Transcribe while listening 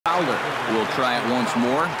Fowler will try it once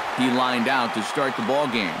more. He lined out to start the ball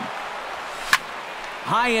game.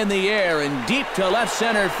 High in the air and deep to left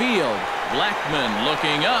center field. Blackmon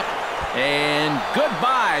looking up. And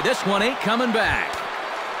goodbye. This one ain't coming back.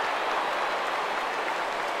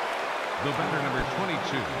 The batter, number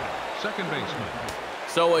 22, second baseman.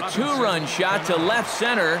 So a two-run shot to left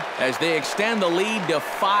center as they extend the lead to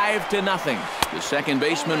 5-0. The second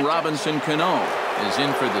baseman, Robinson Cano, is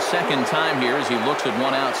in for the second time here as he looks at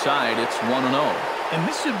one outside. It's 1-0. And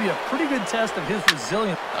this should be a pretty good test of his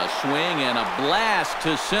resilience. A swing and a blast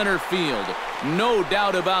to center field. No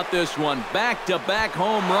doubt about this one. Back-to-back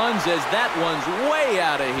home runs as that one's way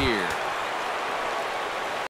out of here.